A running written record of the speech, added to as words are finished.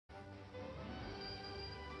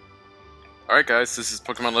Alright guys, this is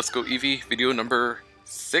Pokemon Let's Go Eevee, video number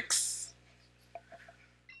 6.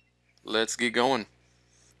 Let's get going.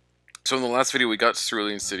 So in the last video we got to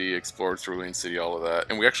Cerulean City, explored Cerulean City, all of that,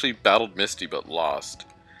 and we actually battled Misty but lost.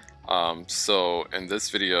 So in this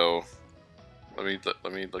video, let me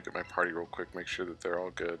look at my party real quick, make sure that they're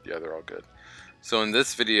all good. Yeah, they're all good. So in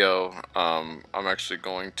this video, I'm actually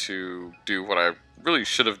going to do what I really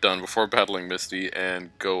should have done before battling Misty and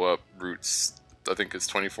go up routes, I think it's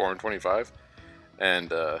 24 and 25, and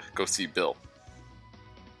go see Bill.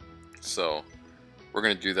 So we're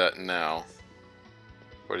gonna do that now.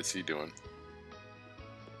 What is he doing?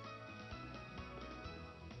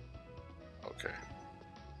 Okay.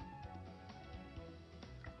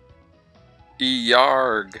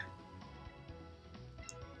 Yarg.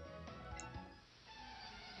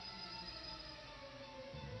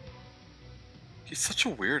 He's such a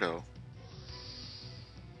weirdo.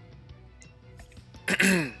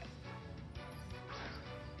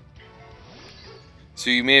 So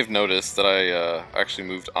you may have noticed that I actually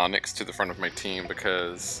moved Onyx to the front of my team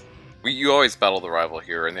because you always battle the rival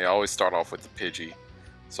here, and they always start off with the Pidgey.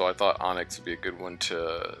 So I thought Onyx would be a good one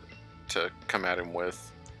to come at him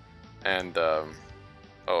with. And oh,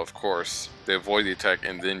 of course, they avoid the attack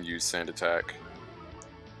and then use Sand Attack.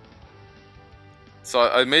 So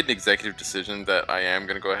I made an executive decision that I am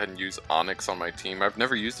going to go ahead and use Onyx on my team. I've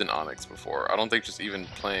never used an Onyx before. I don't think just even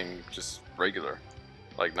playing just regular.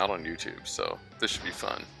 Like, not on YouTube, so this should be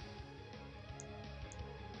fun.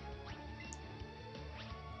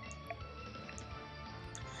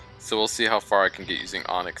 So we'll see how far I can get using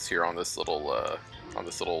Onyx here on this little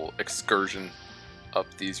excursion up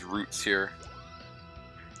these routes here.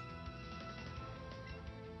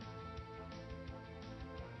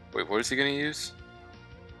 Wait, what is he gonna use?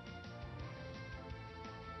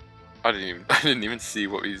 I didn't even see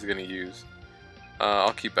what he's gonna use.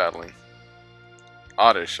 I'll keep battling.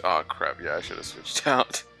 Oddish. Oh crap, yeah, I should have switched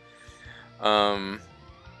out.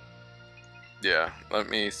 Yeah, let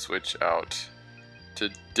me switch out to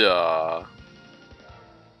duh.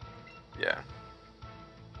 Yeah.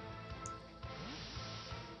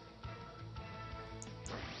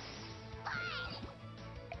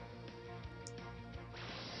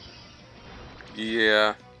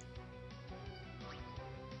 Yeah.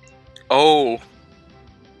 Oh!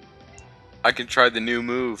 I can try the new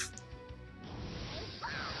move.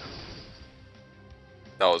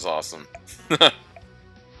 That was awesome.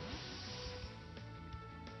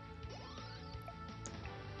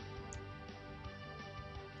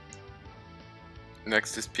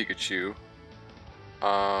 Next is Pikachu.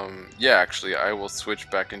 Yeah, actually, I will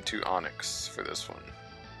switch back into Onyx for this one.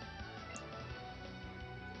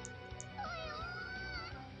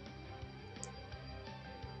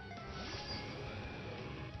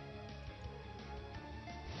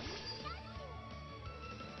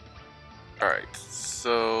 Alright,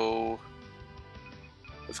 so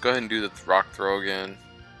let's go ahead and do the Rock Throw again.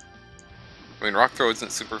 I mean, Rock Throw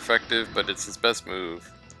isn't super effective, but it's his best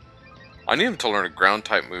move. I need him to learn a ground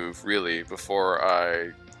type move, really, before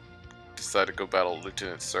I decide to go battle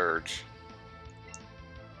Lieutenant Surge.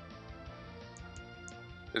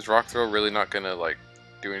 Is Rock Throw really not gonna, like,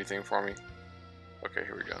 do anything for me? Okay,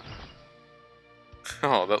 here we go.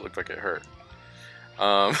 Oh, that looked like it hurt.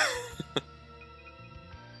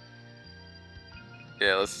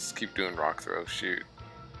 Yeah, let's just keep doing Rock Throw, shoot.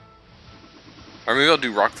 Or maybe I'll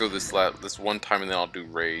do Rock Throw this one time and then I'll do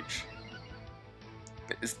Rage.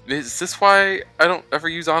 Is this why I don't ever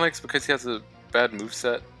use Onyx? Because he has a bad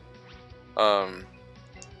moveset?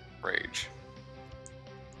 Rage.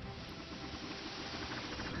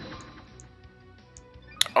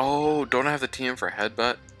 Oh, don't I have the TM for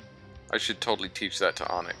Headbutt? I should totally teach that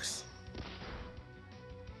to Onyx.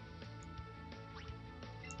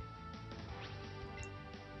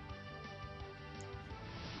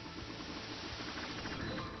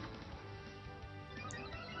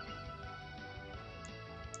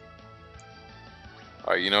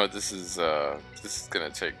 Alright, you know what, this is gonna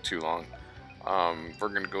take too long. We're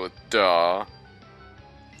gonna go with duh.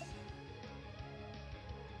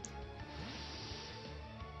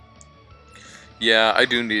 Yeah, I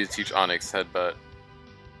do need to teach Onyx Headbutt.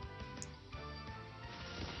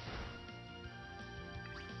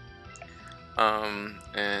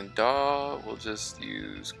 And duh, we'll just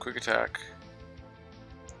use Quick Attack.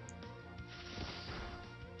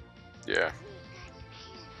 Yeah.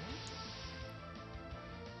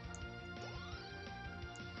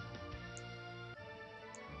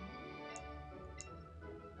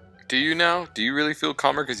 Do you now? Do you really feel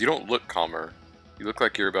calmer? Because you don't look calmer. You look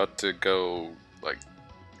like you're about to go, like,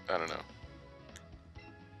 I don't know.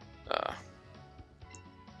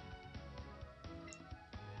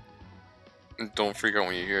 Don't freak out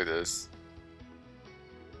when you hear this.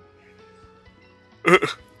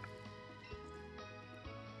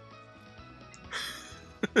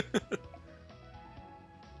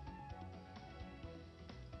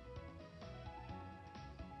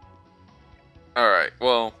 Alright,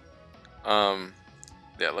 well,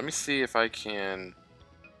 yeah, let me see if I can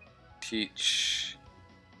teach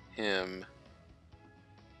him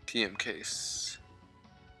TM case.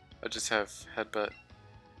 I just have headbutt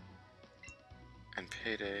and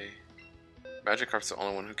payday. Magikarp's the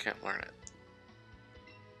only one who can't learn it.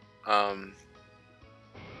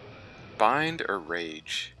 Bind or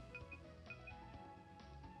rage?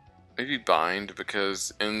 Maybe bind,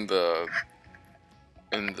 because in the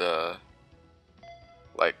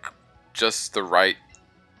like just the right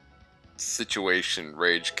situation,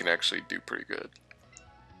 rage can actually do pretty good.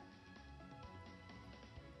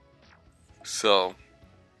 So,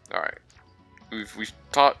 alright. We've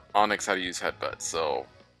taught Onyx how to use headbutt, so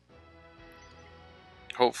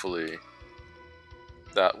hopefully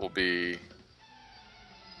that'll be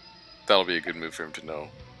a good move for him to know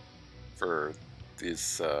for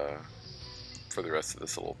these for the rest of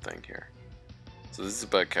this little thing here. So this is a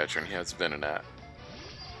bug catcher and he has Venonat.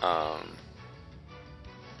 We'll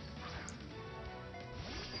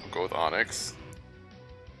go with Onyx.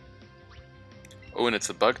 Oh, and it's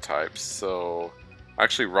a bug type, so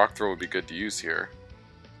actually Rock Throw would be good to use here.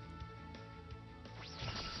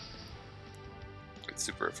 It's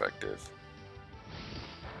super effective.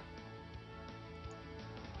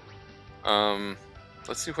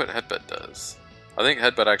 Let's see what Headbutt does. I think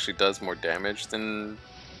Headbutt actually does more damage than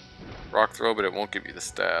Rock Throw, but it won't give you the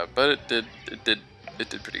stab. But it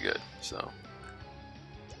did pretty good. So.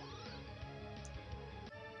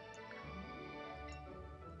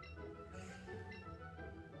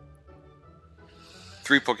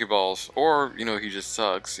 Three Pokeballs, or he just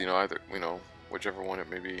sucks. Either whichever one it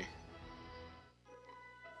may be.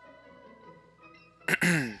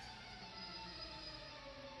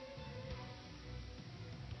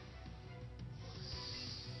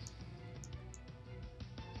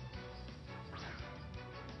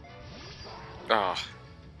 Ah.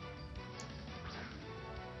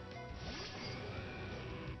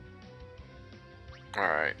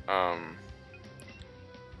 Alright,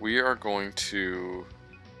 we are going to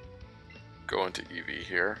go into Eevee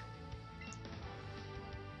here.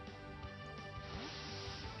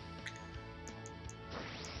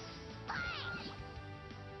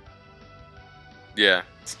 Yeah,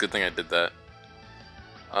 it's a good thing I did that.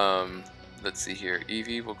 Let's see here.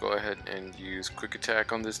 Eevee will go ahead and use Quick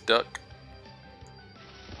Attack on this duck.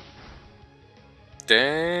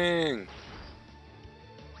 Dang!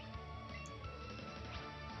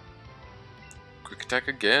 Quick Attack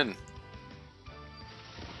again.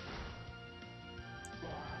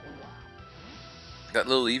 That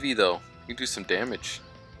little Eevee though, you can do some damage.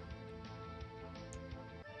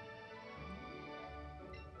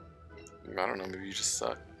 I don't know, maybe you just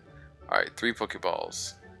suck. Alright, 3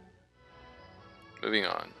 Pokeballs. Moving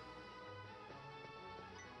on.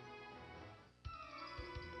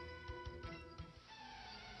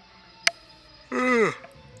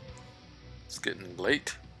 It's getting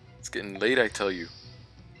late. It's getting late, I tell you.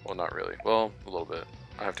 Well, not really. Well, a little bit.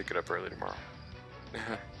 I have to get up early tomorrow.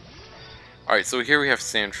 Alright, so here we have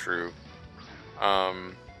Sandshrew.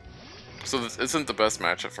 So this isn't the best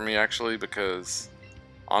matchup for me, actually, because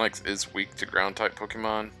Onyx is weak to ground-type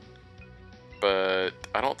Pokemon. But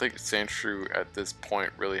I don't think Sandshrew at this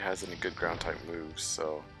point really has any good ground-type moves,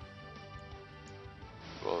 so...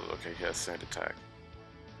 Well, okay, he has Sand Attack.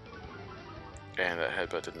 And that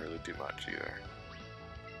Headbutt didn't really do much either.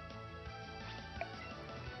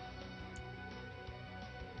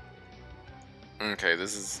 Okay,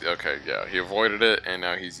 this is... Okay, yeah, he avoided it, and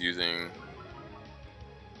now he's using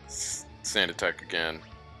Sand Attack again.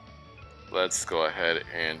 Let's go ahead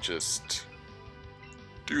and just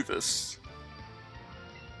do this.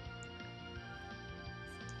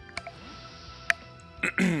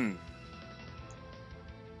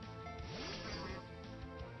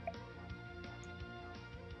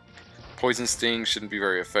 Poison Sting shouldn't be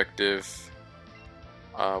very effective.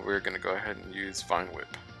 We're going to go ahead and use Vine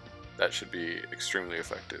Whip. That should be extremely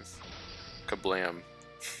effective. Kablam.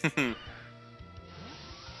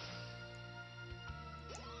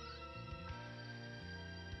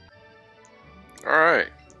 Alright.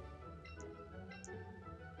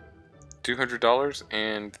 $200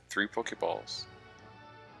 and 3 Pokeballs.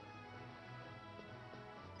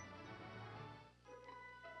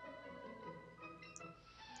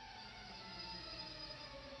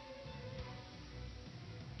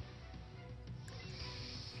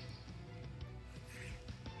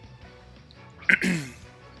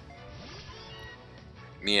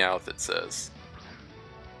 Meowth, it says.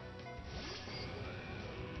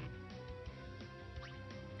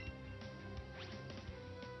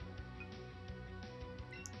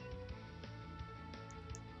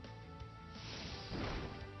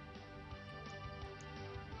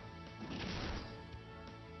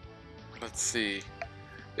 Let's see.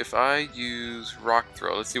 If I use Rock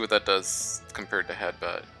Throw, let's see what that does compared to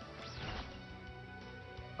Headbutt.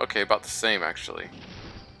 Okay, about the same actually.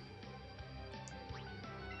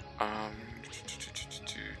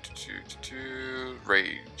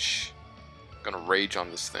 Rage. I'm gonna rage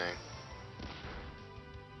on this thing.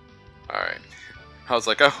 Alright. I was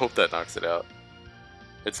like, I hope that knocks it out.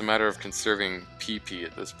 It's a matter of conserving PP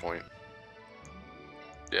at this point.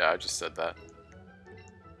 Yeah, I just said that.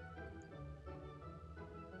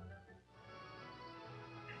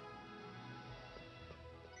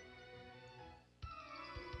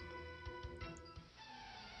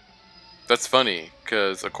 That's funny,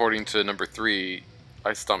 because according to number 3,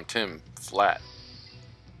 I stumped him flat.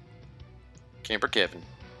 Camper Kevin.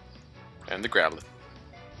 And the Growlithe.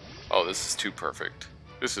 Oh, this is too perfect.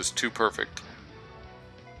 This is too perfect.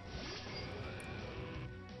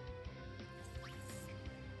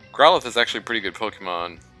 Growlithe is actually a pretty good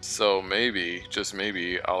Pokemon, so maybe, just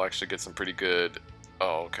maybe, I'll actually get some pretty good...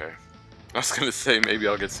 Oh, okay. I was gonna say maybe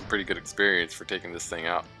I'll get some pretty good experience for taking this thing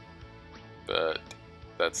out. But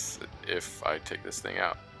that's if I take this thing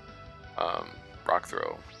out. Rock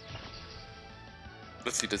Throw.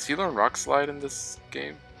 Let's see, does he learn Rock Slide in this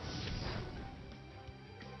game?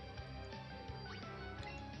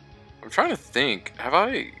 I'm trying to think. Have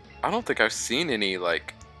I don't think I've seen any,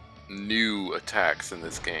 like, new attacks in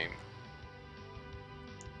this game.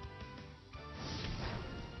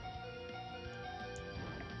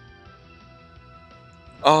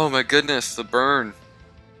 Oh my goodness, the burn.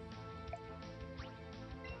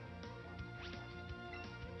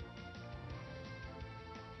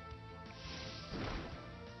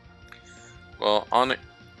 Well, on it.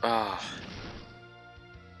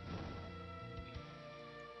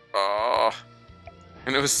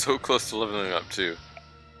 And it was so close to leveling up too.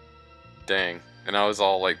 Dang. And I was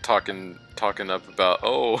all like talking up about,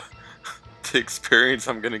 oh, the experience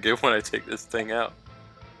I'm gonna get when I take this thing out.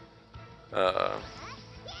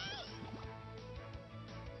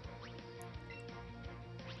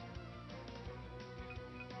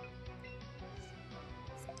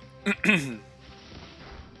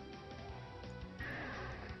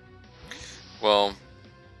 Well,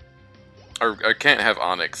 I can't have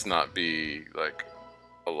Onyx not be, like,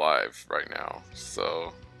 alive right now,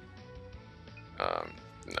 so,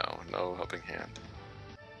 no helping hand.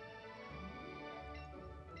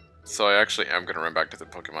 So I actually am gonna run back to the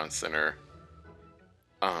Pokemon Center,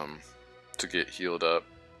 to get healed up.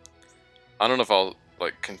 I don't know if I'll,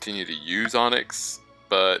 like, continue to use Onyx,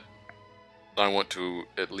 but I want to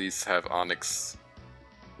at least have Onyx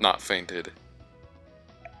not fainted.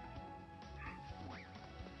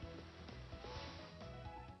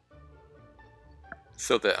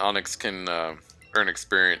 So that Onyx can earn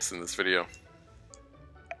experience in this video.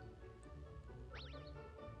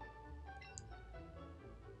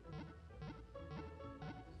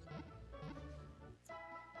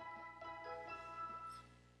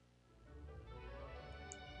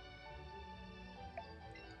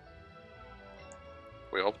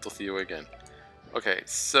 We hope to see you again. Okay,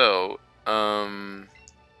 so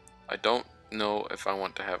I don't know if I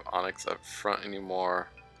want to have Onyx up front anymore.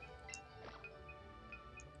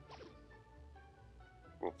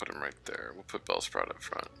 We'll put him right there. We'll put Bellsprout up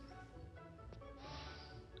front.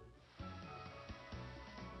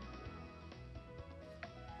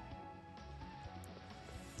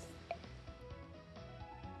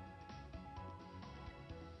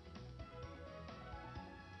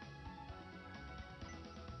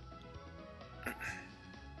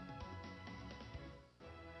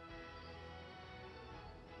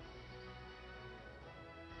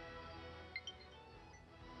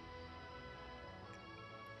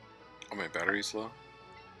 Oh, my battery's low.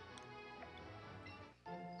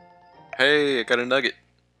 Hey, I got a nugget.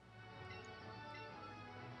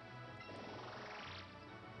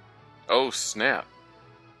 Oh, snap.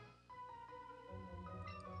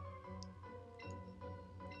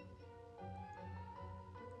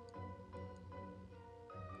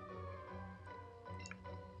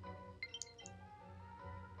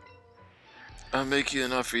 I'll make you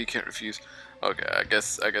an offer you can't refuse. Okay, I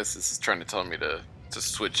guess this is trying to tell me to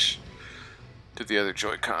switch to the other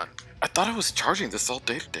Joy-Con. I thought I was charging this all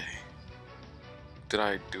day today. Did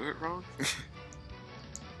I do it wrong?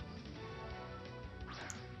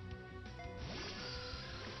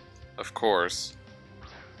 of course.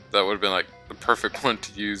 That would have been like the perfect one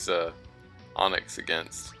to use Onyx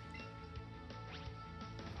against.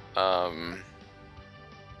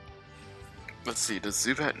 Let's see, does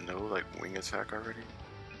Zubat know like wing attack already?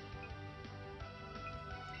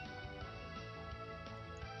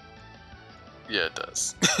 Yeah, it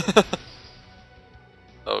does.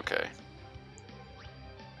 Okay.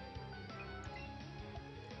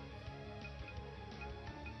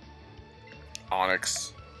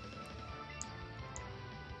 Onyx.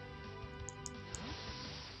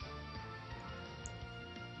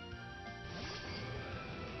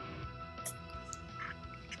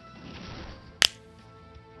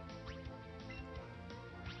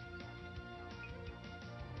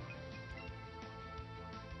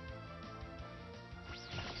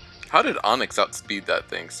 How did Onyx outspeed that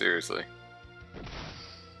thing, seriously?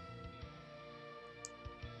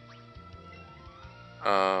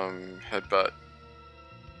 Headbutt.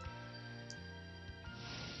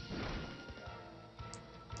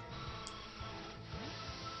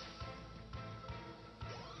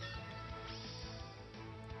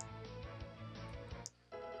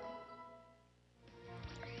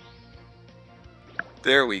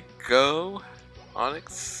 There we go.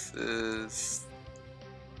 Onyx is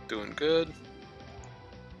doing good.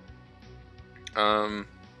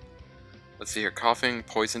 Let's see here. Coughing,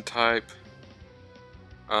 poison type.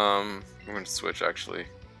 I'm gonna switch actually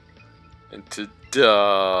into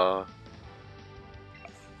duh.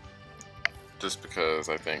 Just because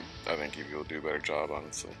I think Eevee will do a better job,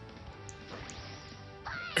 honestly.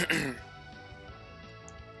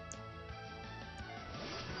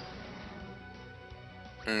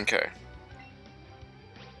 Okay.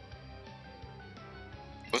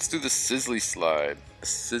 Let's do the Sizzly Slide.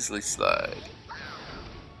 Sizzly Slide.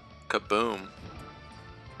 Kaboom.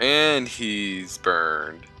 And he's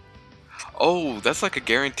burned. Oh, that's like a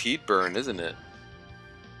guaranteed burn, isn't it?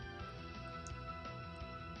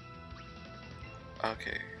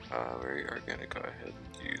 Okay, we are gonna go ahead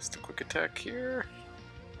and use the quick attack here.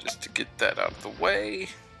 Just to get that out of the way.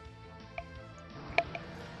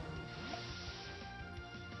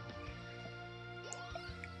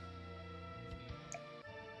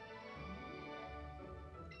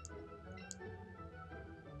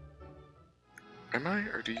 Am I,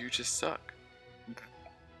 or do you just suck?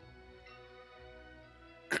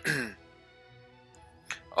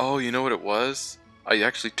 Oh, you know what it was? I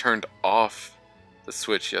actually turned off the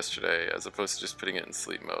Switch yesterday as opposed to just putting it in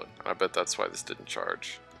sleep mode. I bet that's why this didn't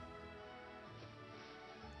charge.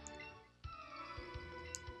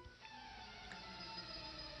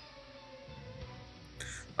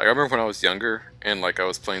 Like, I remember when I was younger and like I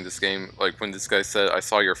was playing this game, like when this guy said, "I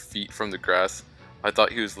saw your feet from the grass," I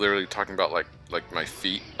thought he was literally talking about like my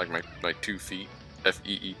feet, like my 2 feet,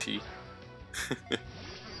 F-E-E-T.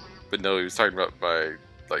 But no, he was talking about my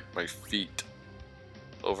feet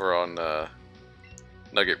over on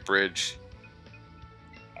Nugget Bridge.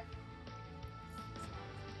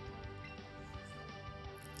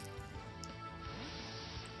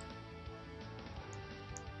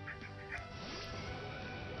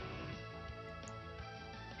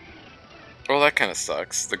 Well, that kind of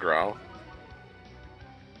sucks, the growl.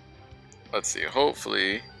 Let's see,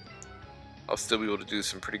 hopefully I'll still be able to do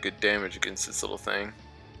some pretty good damage against this little thing.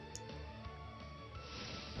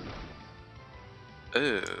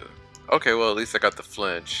 Ew. Okay, well at least I got the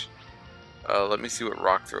flinch. Let me see what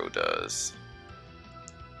Rock Throw does.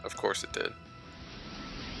 Of course it did.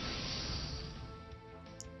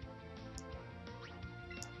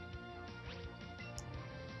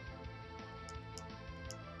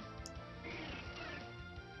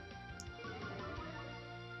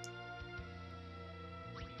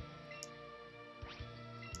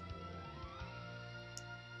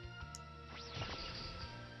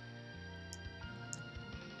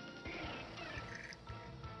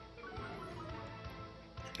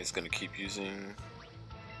 He's gonna keep using...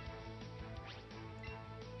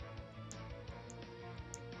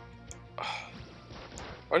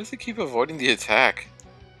 Why does he keep avoiding the attack?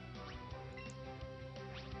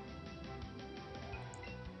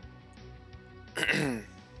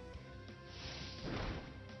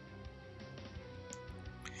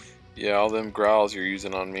 Yeah, all them growls you're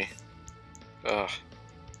using on me. Ugh.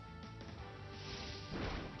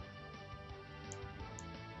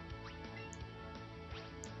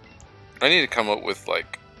 I need to come up with,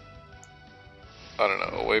 like, I don't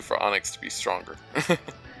know, a way for Onyx to be stronger.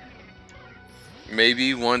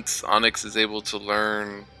 Maybe once Onyx is able to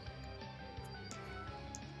learn,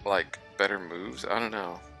 like, better moves? I don't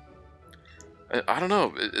know. I don't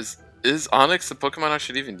know. Is Onyx the Pokemon I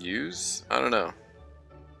should even use? I don't know.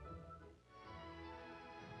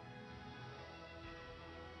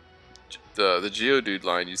 the Geodude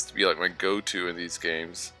line used to be like my go-to in these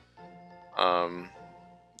games.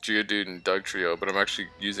 Geodude and Dugtrio, but I'm actually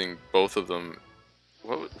using both of them.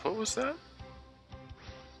 What was that?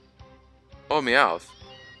 Oh, Meowth.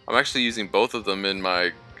 I'm actually using both of them in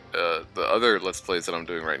my the other Let's Plays that I'm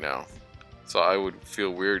doing right now. So I would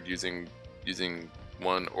feel weird using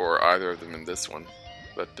one or either of them in this one.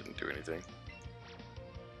 That didn't do anything.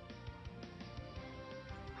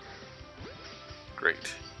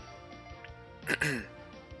 Great.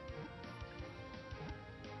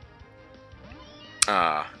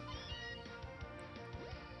 Ah.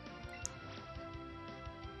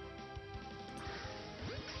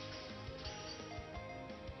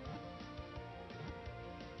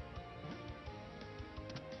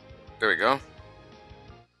 There we go.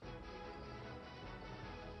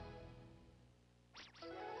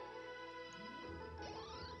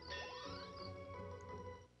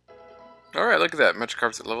 Alright, look at that.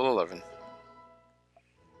 Magikarp's at level 11.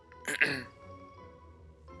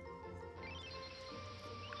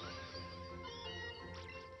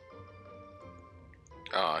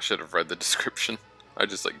 Oh, I should have read the description. I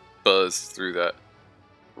just like buzzed through that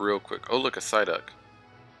real quick. Oh, look, a Psyduck.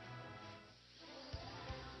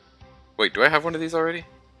 Wait, do I have one of these already?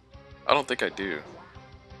 I don't think I do.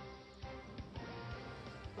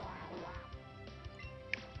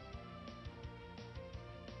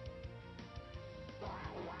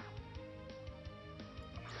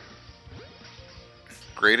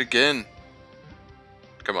 Great again.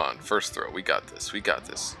 Come on, first throw. We got this. We got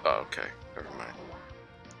this. Oh, okay. Never mind.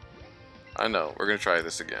 I know. We're going to try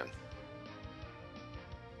this again.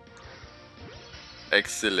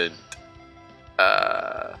 Excellent.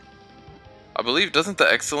 I believe, doesn't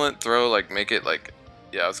the excellent throw like make it like,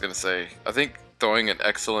 yeah, I was going to say, I think throwing an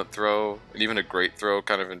excellent throw and even a great throw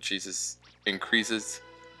kind of increases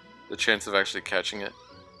the chance of actually catching it.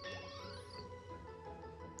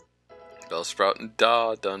 Bellsprout and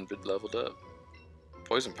done been leveled up.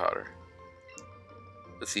 Poison powder.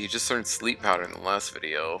 Let's see, you just learned sleep powder in the last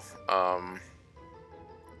video.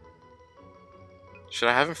 Should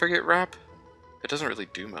I have him forget wrap? It doesn't really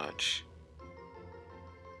do much.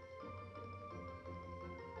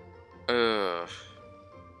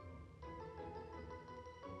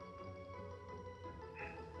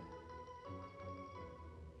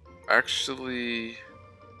 Actually,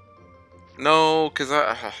 no, because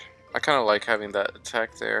I kind of like having that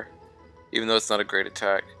attack there, even though it's not a great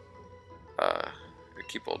attack. I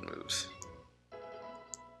keep old moves.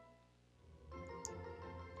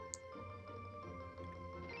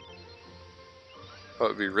 What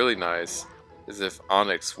would be really nice is if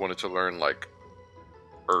Onyx wanted to learn like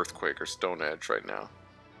Earthquake or Stone Edge right now.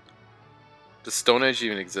 Does Stone Edge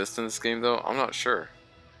even exist in this game though? I'm not sure.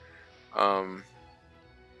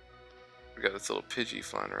 We got this little Pidgey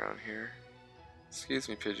flying around here. Excuse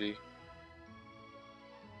me, Pidgey.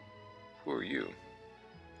 Who are you?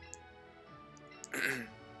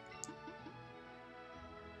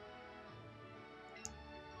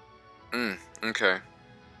 Okay.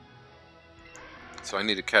 So I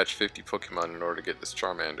need to catch 50 Pokemon in order to get this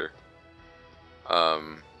Charmander. I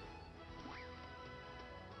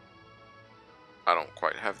don't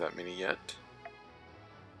quite have that many yet,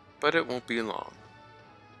 but it won't be long.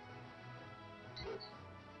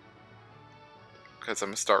 Because I'm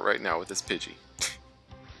gonna start right now with this Pidgey.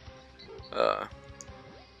 Oh,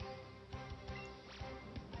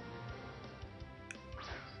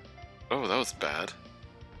 that was bad.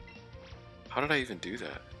 How did I even do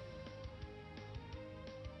that?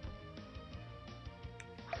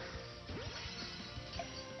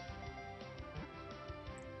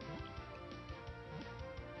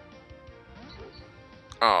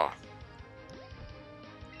 Oh.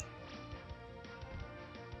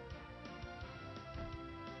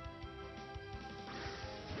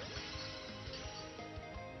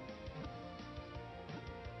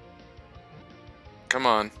 Come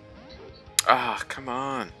on. Ah, come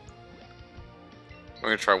on. I'm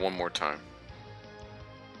gonna try one more time.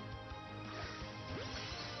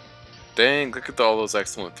 Dang, look at all those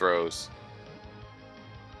excellent throws.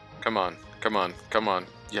 Come on, come on, come on.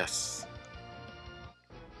 Yes.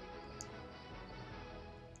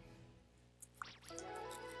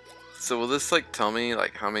 So will this like tell me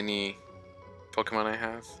like how many Pokemon I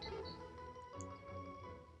have?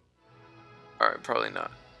 Alright, probably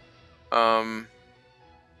not.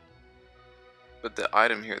 But the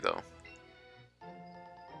item here though.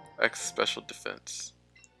 X special defense.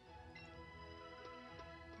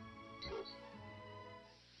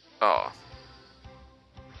 Oh.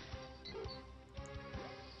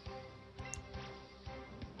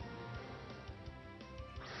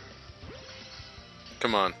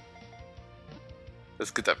 Come on. Let's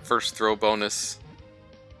get that first throw bonus.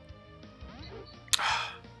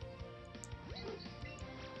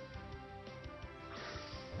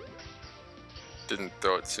 Didn't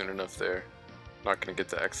throw it soon enough there. Not gonna get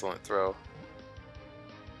the excellent throw.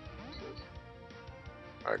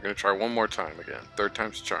 Alright, gonna try one more time again. Third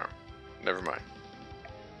time's a charm. Never mind.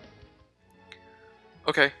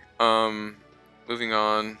 Okay, moving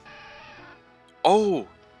on. Oh!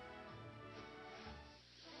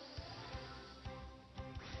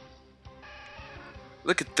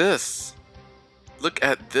 Look at this! Look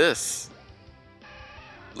at this!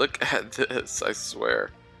 Look at this, I swear.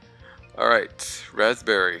 Alright,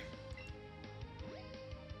 raspberry.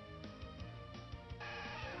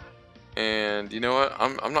 And you know what?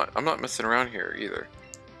 I'm not messing around here either.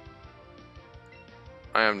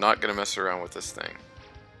 I am not gonna mess around with this thing.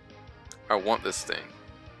 I want this thing.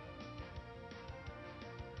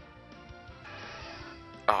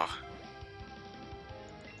 Ah.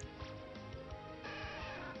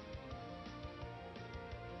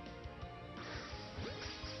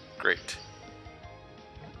 Great.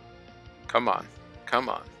 Come on. Come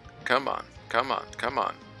on. Come on. Come on. Come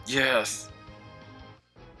on. Yes!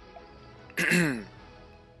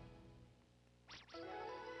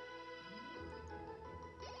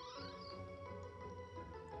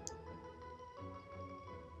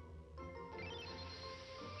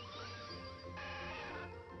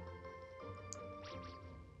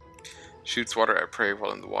 Shoots water at prey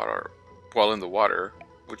while in the water,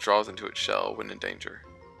 withdraws into its shell when in danger.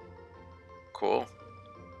 Cool.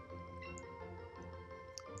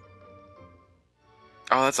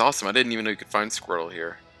 Oh, that's awesome. I didn't even know you could find Squirtle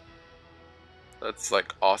here. That's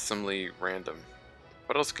like awesomely random.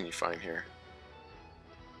 What else can you find here?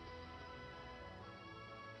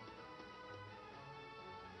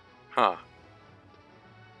 Huh.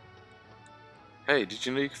 Hey, did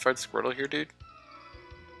you know you could find Squirtle here, dude?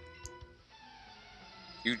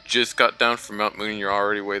 You just got down from Mount Moon and you're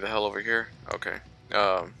already way the hell over here? Okay.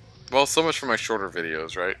 Well, so much for my shorter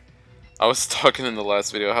videos, right? I was talking in the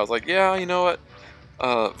last video, I was like, yeah, you know what?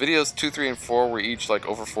 Videos 2, 3, and 4 were each like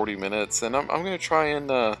over 40 minutes, and I'm gonna try and,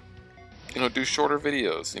 you know, do shorter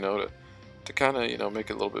videos, you know, to kind of, you know, make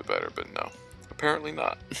it a little bit better, but no. Apparently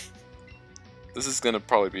not. This is gonna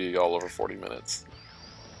probably be all over 40 minutes.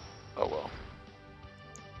 Oh well.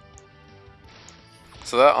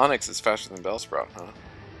 So that Onyx is faster than Bellsprout, huh?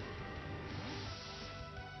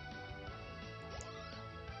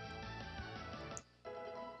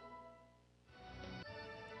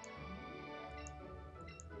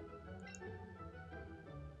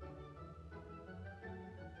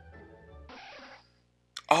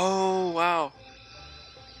 Oh, wow.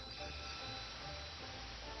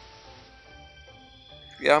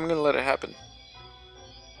 Yeah, I'm gonna let it happen.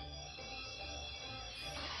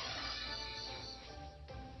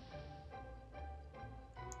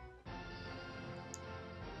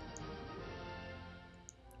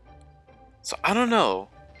 So, I don't know.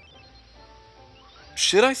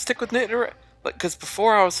 Should I stick with Nidoran? Like, cause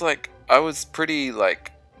before I was like, I was pretty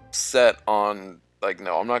like set on like,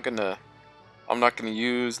 no, I'm not gonna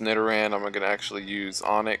use Nidoran. I'm gonna actually use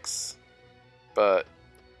Onyx. But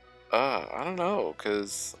I don't know,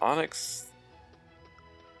 cause Onyx.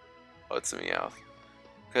 Oh, it's a Meowth.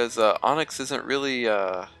 Cause Onyx isn't really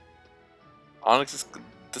Onyx is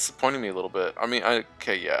disappointing me a little bit. I mean,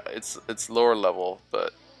 okay, yeah, it's lower level,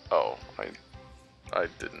 but oh, I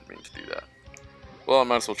didn't mean to do that. Well, I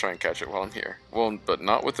might as well try and catch it while I'm here. Well, but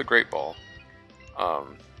not with the Great Ball.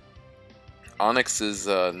 Onyx is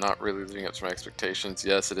not really living up to my expectations.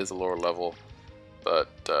 Yes, it is a lower level, but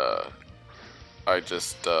I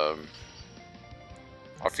just I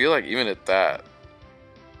feel like even at that,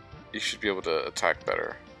 you should be able to attack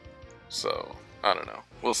better. So I don't know.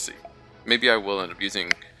 We'll see. Maybe I will end up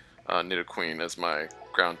using Nidoqueen as my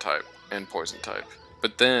ground type and poison type.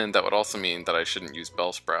 But then that would also mean that I shouldn't use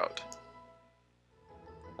Bellsprout.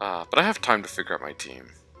 But I have time to figure out my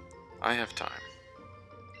team. I have time.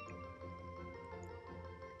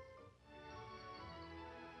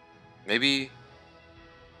 Maybe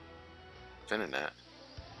Venonat.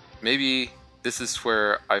 Maybe this is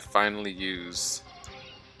where I finally use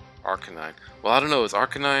Arcanine. Well, I don't know. Is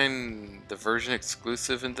Arcanine the version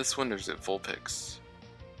exclusive in this one, or is it Vulpix?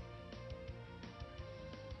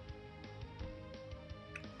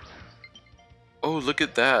 Oh, look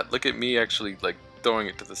at that. Look at me actually, like, throwing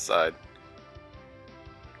it to the side.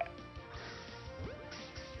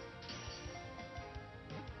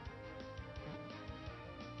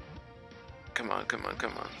 Come on, come on,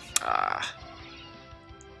 come on. Ah.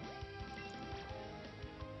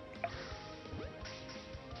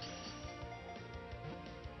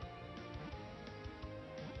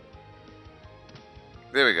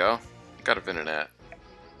 There we go. Got a Venonat.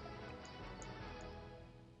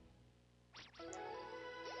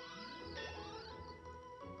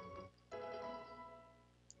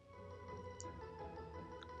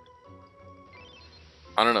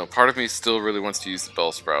 I don't know, part of me still really wants to use the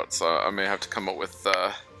Bellsprout, so I may have to come up with,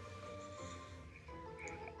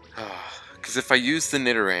 because if I use the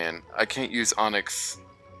Nidoran, I can't use Onyx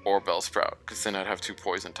or Bellsprout, because then I'd have 2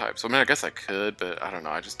 poison types. I mean, I guess I could, but I don't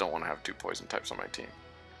know, I just don't want to have 2 poison types on my team.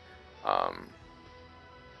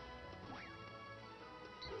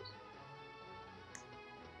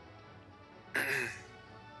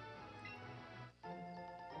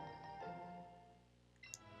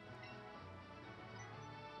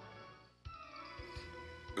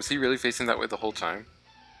 Was he really facing that way the whole time?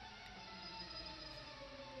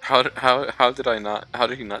 How did I not? How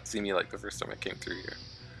did he not see me like the first time I came through here?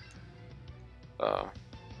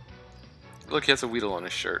 Look, he has a Weedle on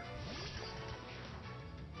his shirt.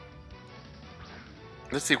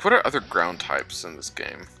 Let's see, what are other ground types in this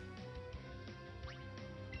game?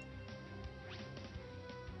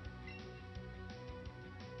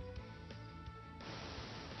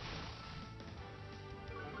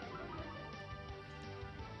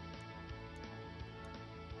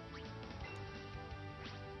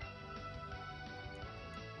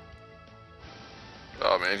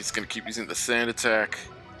 Oh man, he's gonna keep using the sand attack.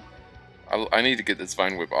 I need to get this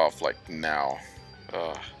Vine Whip off, like, now.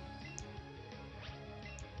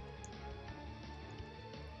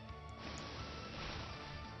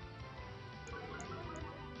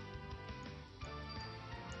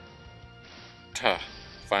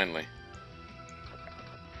 Finally.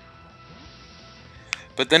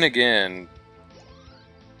 But then again,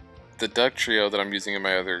 the Duck Trio that I'm using in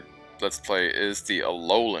my other Let's Play is the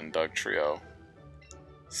Alolan Duck Trio.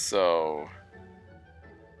 So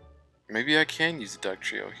maybe I can use a Duck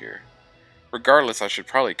Trio here. Regardless, I should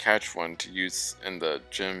probably catch one to use in the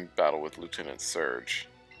gym battle with Lieutenant Surge.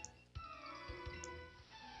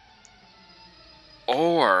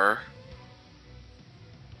 Or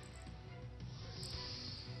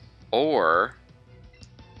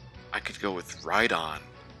I could go with Rhydon.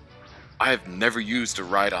 I have never used a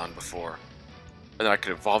Rhydon before. And then I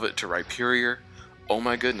could evolve it to Rhyperior. Oh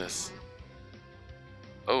my goodness.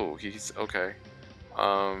 Oh, he's okay.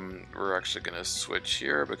 We're actually gonna switch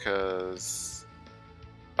here because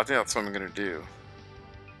I think that's what I'm gonna do.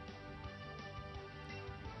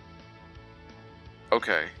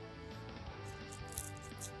 Okay.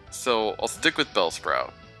 So I'll stick with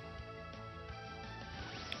Bellsprout.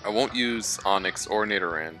 I won't use Onyx or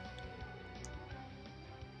Nidoran.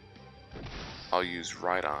 I'll use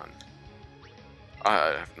Rhydon. I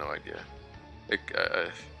have no idea.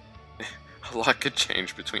 A lot could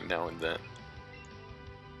change between now and then.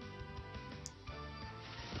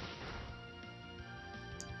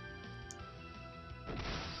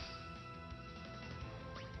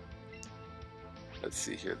 Let's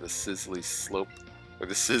see here, the Sizzly Slope, or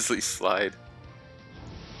the Sizzly Slide.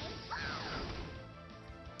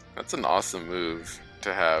 That's an awesome move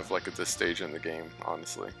to have, like, at this stage in the game,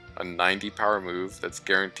 honestly. A 90 power move that's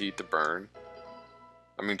guaranteed to burn.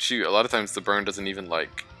 I mean, shoot, a lot of times the burn doesn't even,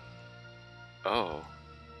 like... Oh,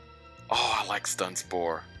 I like Stun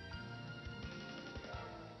Spore.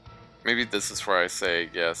 Maybe this is where I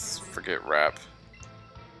say, yes, forget Wrap.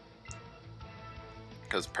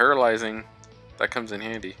 Because Paralyzing, that comes in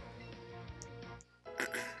handy.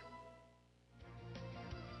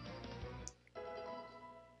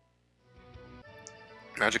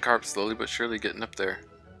 Magikarp slowly but surely getting up there.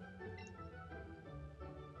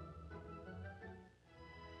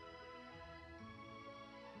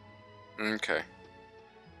 Okay.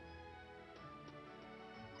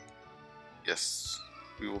 Yes,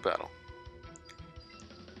 we will battle.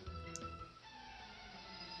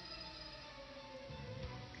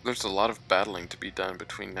 There's a lot of battling to be done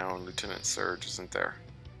between now and Lieutenant Surge, isn't there?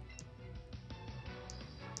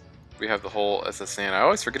 We have the whole SSN. I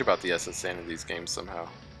always forget about the SSN in these games somehow.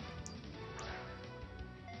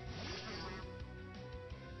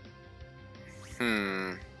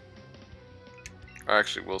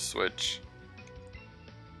 Actually, we'll switch.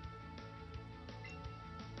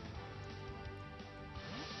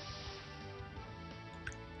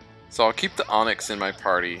 So I'll keep the Onyx in my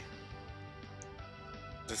party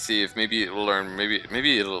to see if maybe it will learn.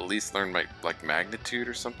 Maybe it'll at least learn like Magnitude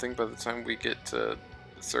or something by the time we get to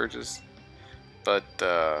the Surges. But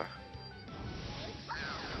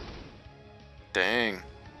dang.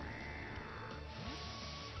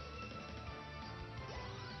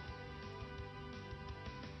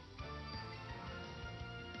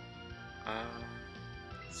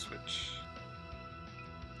 Switch.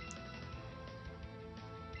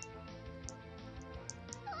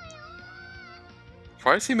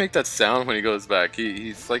 Why does he make that sound when he goes back?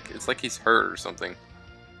 He's like, it's like he's hurt or something.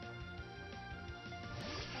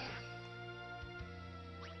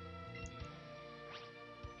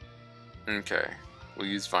 Okay, we'll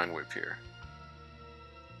use Vine Whip here.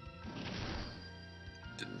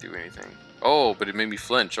 Didn't do anything. Oh, but it made me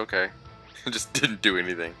flinch, okay. It just didn't do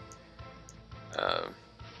anything.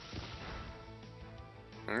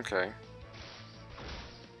 Okay.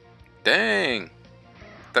 Dang!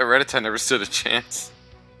 That Rattata never stood a chance.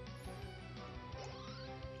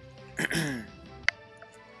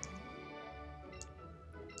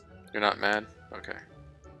 You're not mad? Okay.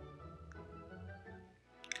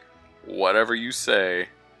 Whatever you say.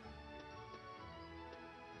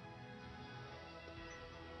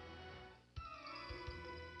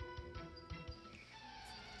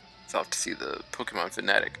 It's off to see the Pokemon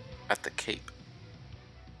fanatic at the Cape.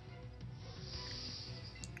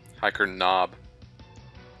 Hiker Knob.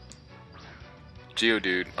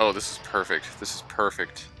 Geodude. Oh, this is perfect. This is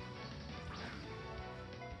perfect.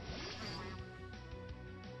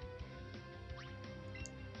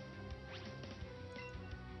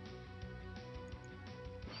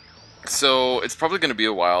 So, it's probably going to be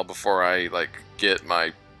a while before I, like, get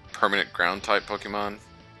my permanent ground type Pokemon.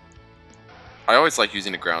 I always like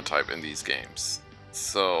using a ground type in these games.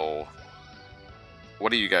 So,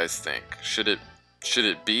 what do you guys think? Should it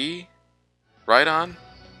be Rhydon?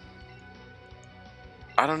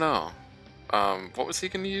 I don't know. What was he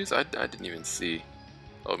going to use? I didn't even see.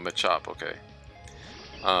 Oh, Machop, okay.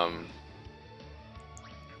 I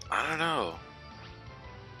don't know.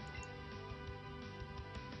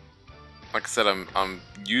 Like I said, I'm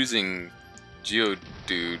using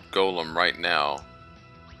Geodude Golem right now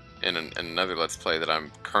in another Let's Play that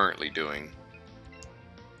I'm currently doing.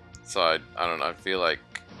 So I don't know, I feel like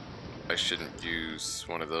I shouldn't use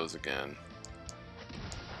one of those again.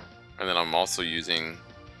 And then I'm also using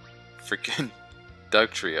freaking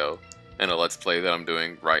Doug Trio in a Let's Play that I'm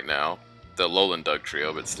doing right now. The Alolan Doug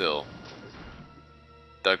Trio, but still.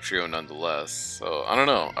 Doug Trio nonetheless. So, I don't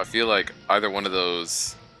know. I feel like either one of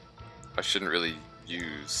those I shouldn't really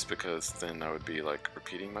use, because then I would be, like,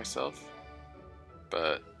 repeating myself.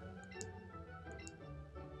 But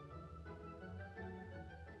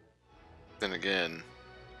then again,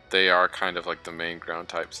 they are kind of like the main ground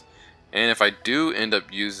types. And if I do end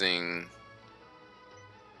up using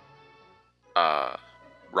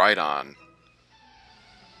Rhydon,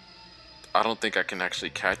 I don't think I can actually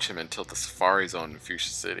catch him until the Safari Zone in Fuchsia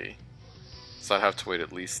City. So I'd have to wait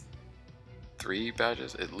at least 3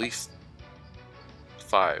 badges? At least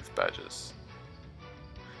 5 badges.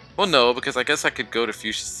 Well, no, because I guess I could go to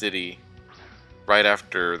Fuchsia City right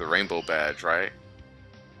after the Rainbow Badge, right?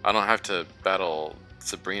 I don't have to battle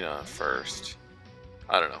Sabrina first.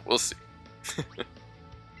 I don't know. We'll see.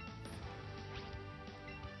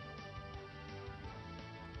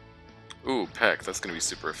 Ooh, Peck. That's going to be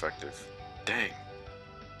super effective. Dang.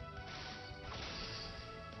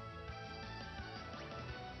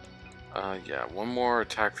 Yeah, one more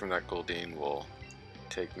attack from that Goldeen will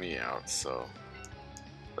take me out, so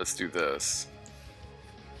let's do this.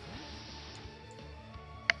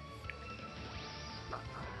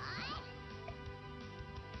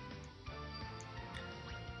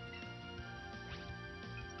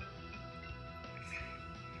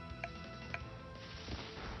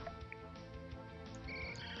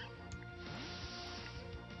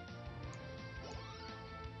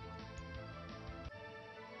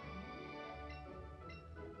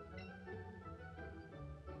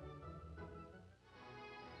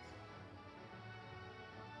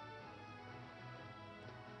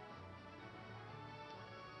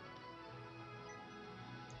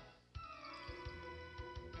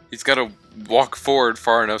 He's got to walk forward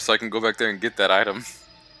far enough so I can go back there and get that item.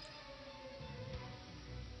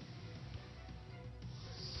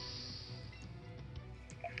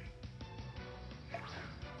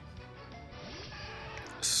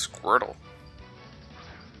 Squirtle.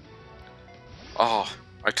 Oh,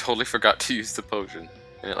 I totally forgot to use the potion.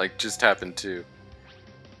 And it like just happened too.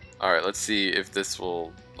 Alright, let's see if this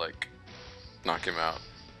will like knock him out.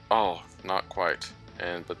 Oh, not quite.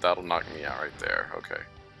 But that'll knock me out right there. Okay.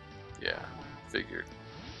 Yeah, figured.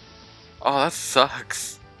 Oh, that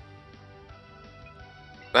sucks.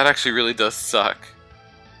 That actually really does suck.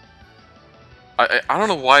 I don't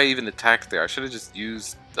know why I even attacked there. I should have just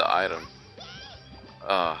used the item.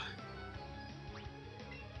 And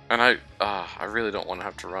I really don't want to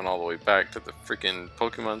have to run all the way back to the freaking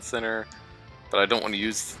Pokemon Center. But I don't want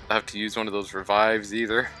to have to use one of those revives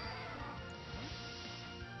either.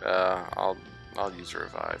 I'll use a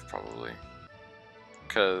revive probably.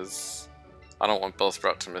 Because I don't want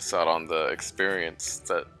Bellsprout to miss out on the experience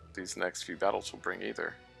that these next few battles will bring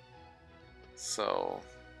either. So,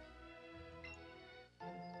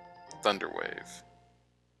 Thunderwave.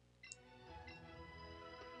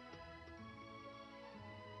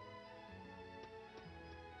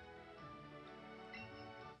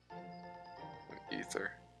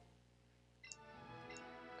 Ether.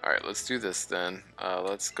 Alright, let's do this then.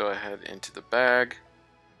 Let's go ahead into the bag.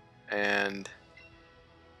 And...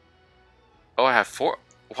 oh, I have 4.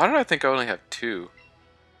 Why did I think I only have 2?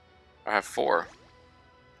 I have 4.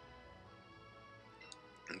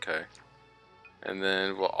 Okay. And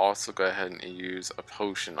then we'll also go ahead and use a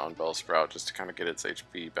potion on Bellsprout just to kind of get its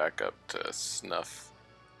HP back up to snuff.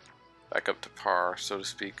 Back up to par, so to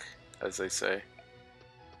speak, as they say.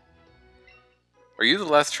 Are you the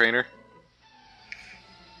last trainer?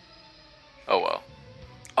 Oh well.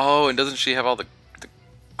 Oh, and doesn't she have all the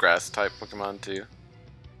grass type Pokemon too?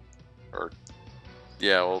 Or,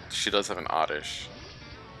 yeah, well, she does have an Oddish.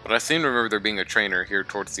 But I seem to remember there being a trainer here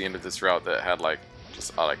towards the end of this route that had like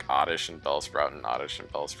just like Oddish and Bellsprout and Oddish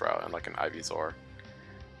and Bellsprout and like an Ivysaur.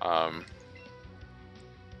 Well,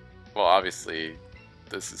 obviously,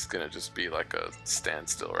 this is gonna just be like a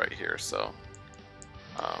standstill right here, so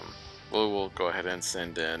we'll go ahead and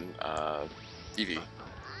send in Eevee.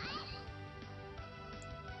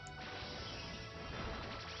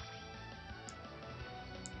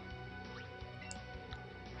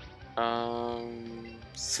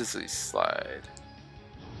 Sizzly Slide.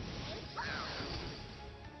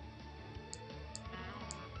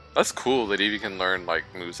 That's cool that Eevee can learn like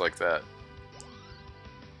moves like that.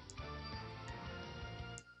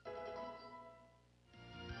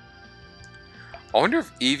 I wonder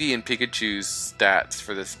if Eevee and Pikachu's stats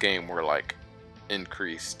for this game were like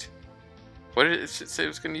increased. What did it say? It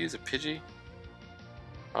was going to use a Pidgey?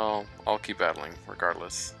 Oh, I'll keep battling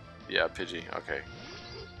regardless. Yeah, Pidgey. Okay.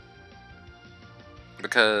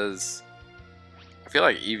 Because I feel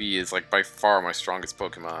like Eevee is like by far my strongest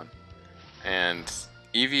Pokemon, and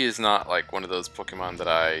Eevee is not like one of those Pokemon that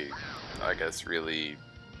I guess really,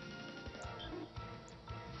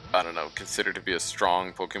 I don't know, consider to be a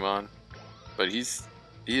strong Pokemon. But he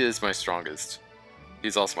is my strongest.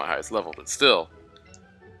 He's also my highest level, but still,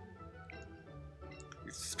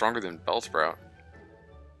 he's stronger than Bellsprout.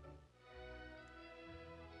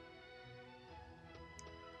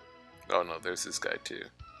 Oh no, there's this guy too.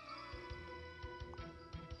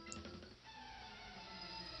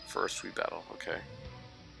 First we battle, okay.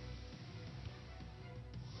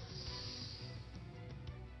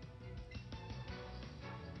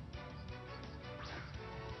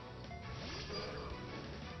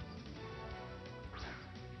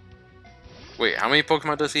 Wait, how many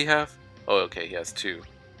Pokemon does he have? Oh, okay, he has 2.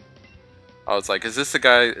 I was like, is this the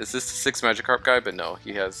guy? Is this the 6 Magikarp guy? But no,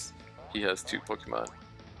 he has 2 Pokemon.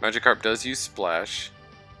 Magikarp does use Splash,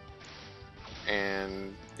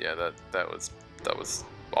 and yeah, that was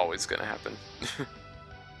always gonna happen.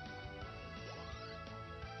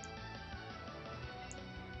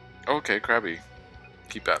 Okay, Krabby,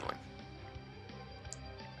 keep battling.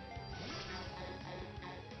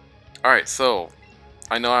 All right, so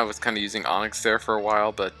I know I was kind of using Onix there for a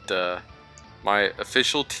while, but my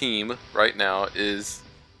official team right now is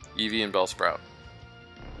Eevee and Bellsprout.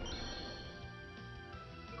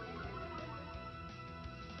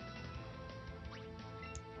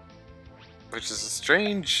 Which is a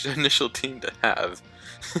strange initial team to have.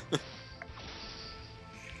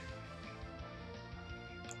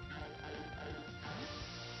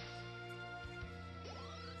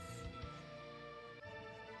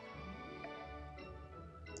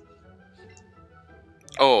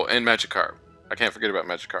 Oh, and Magikarp. I can't forget about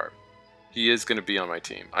Magikarp. He is going to be on my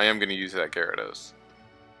team. I am going to use that Gyarados.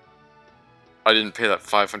 I didn't pay that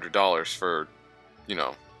 $500 for, you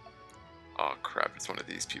know... Oh crap, it's one of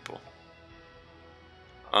these people.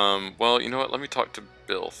 Well, you know what? Let me talk to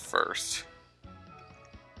Bill first.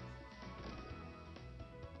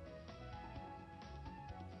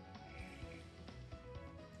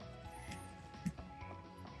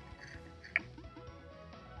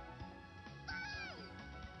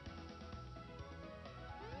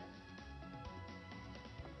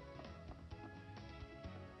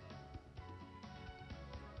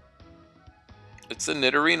 It's a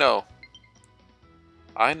Nidorino.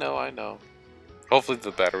 I know, I know. Hopefully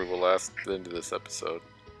the battery will last the end of this episode.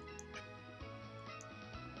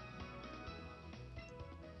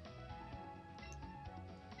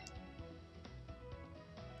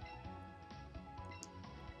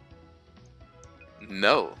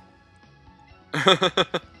 No.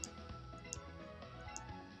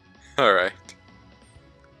 Alright.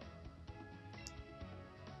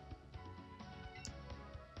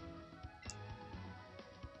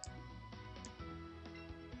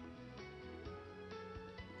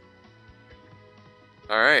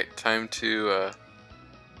 Alright, time to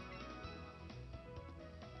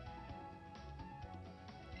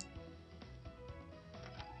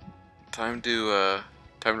time to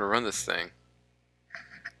run this thing.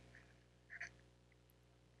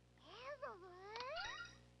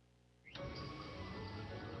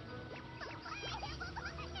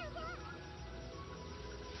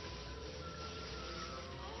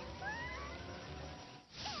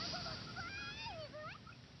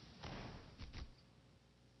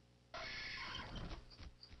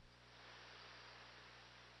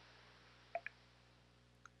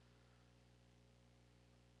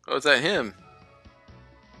 Oh, is that him?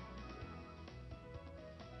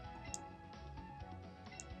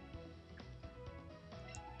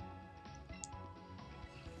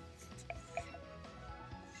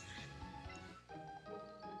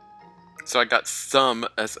 So I got some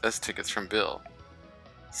SS tickets from Bill.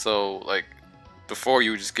 So, like, before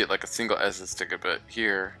you would just get like a single SS ticket, but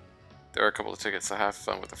here, there are a couple of tickets to have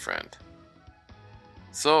fun with a friend.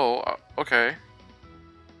 So, okay.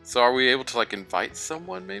 So are we able to like invite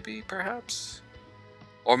someone maybe, perhaps?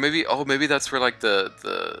 Or maybe, oh, maybe that's where like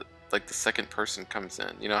the second person comes in.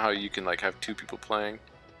 You know how you can like have two people playing?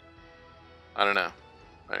 I don't know.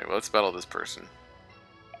 Alright, well, let's battle this person.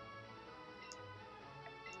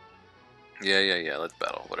 Yeah, let's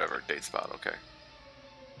battle. Whatever, date spot, okay.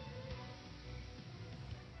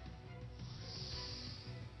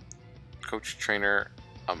 Coach trainer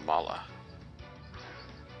Amala.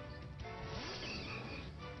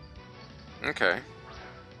 Okay.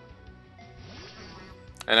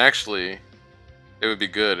 And actually, it would be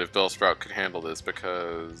good if Bellsprout could handle this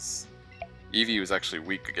because Eevee was actually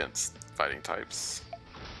weak against fighting types.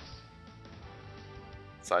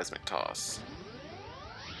 Seismic Toss.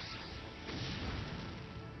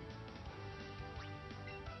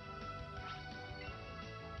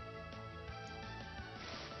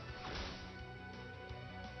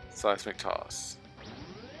 Seismic Toss.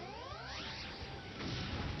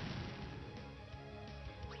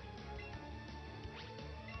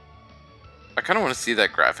 I kind of want to see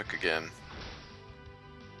that graphic again.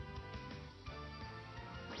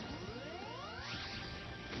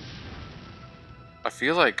 I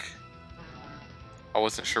feel like I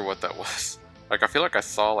wasn't sure what that was. Like, I feel like I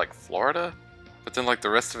saw like Florida, but then like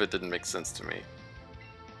the rest of it didn't make sense to me.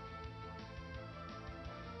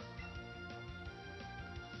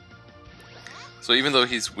 So even though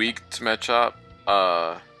he's weak to Machop,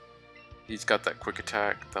 he's got that quick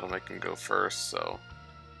attack that'll make him go first, so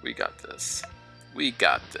we got this. We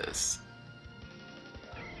got this.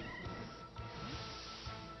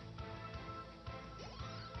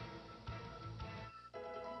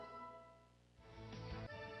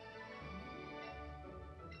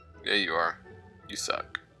 Yeah, you are. You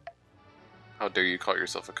suck. How dare you call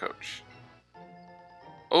yourself a coach?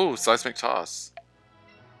 Oh, Seismic Toss.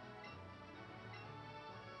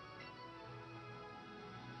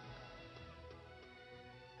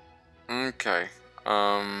 Okay.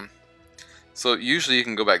 So usually you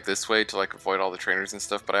can go back this way to like avoid all the trainers and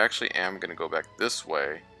stuff, but I actually am gonna go back this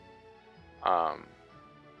way.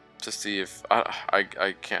 To see if I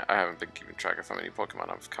haven't been keeping track of how many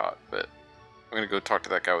Pokemon I've caught, but I'm gonna go talk to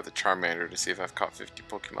that guy with the Charmander to see if I've caught 50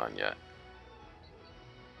 Pokemon yet.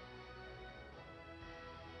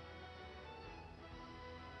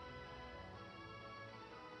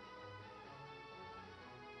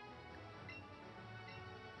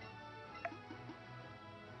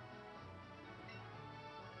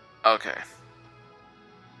 Okay.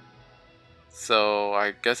 So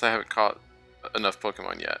I guess I haven't caught enough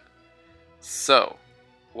Pokemon yet. So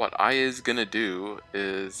what I is gonna do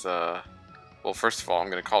is well, first of all,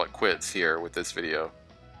 I'm gonna call it quits here with this video.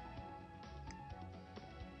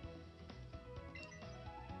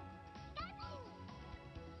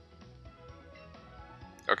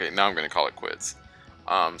 Okay, now I'm gonna call it quits.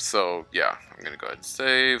 So yeah, I'm gonna go ahead and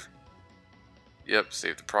save. Yep,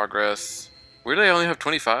 save the progress. Weirdly, I only have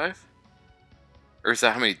 25? Or is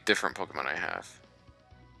that how many different Pokemon I have?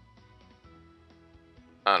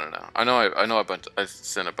 I don't know. I know a bunch. I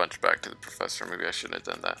sent a bunch back to the professor. Maybe I shouldn't have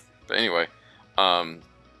done that. But anyway, I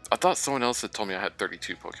thought someone else had told me I had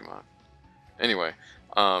 32 Pokemon. Anyway,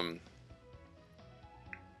 let me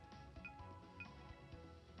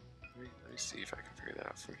see if I can figure that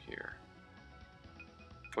out from here.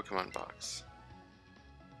 Pokemon box.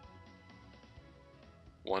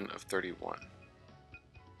 1 of 31.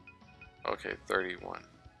 Okay, 31.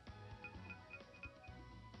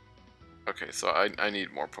 Okay, so I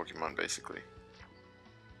need more Pokemon basically.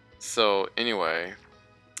 So anyway,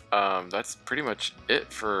 that's pretty much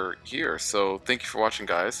it for here. So thank you for watching,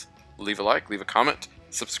 guys. Leave a like, leave a comment,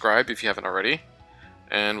 subscribe if you haven't already,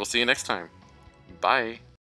 and we'll see you next time. Bye.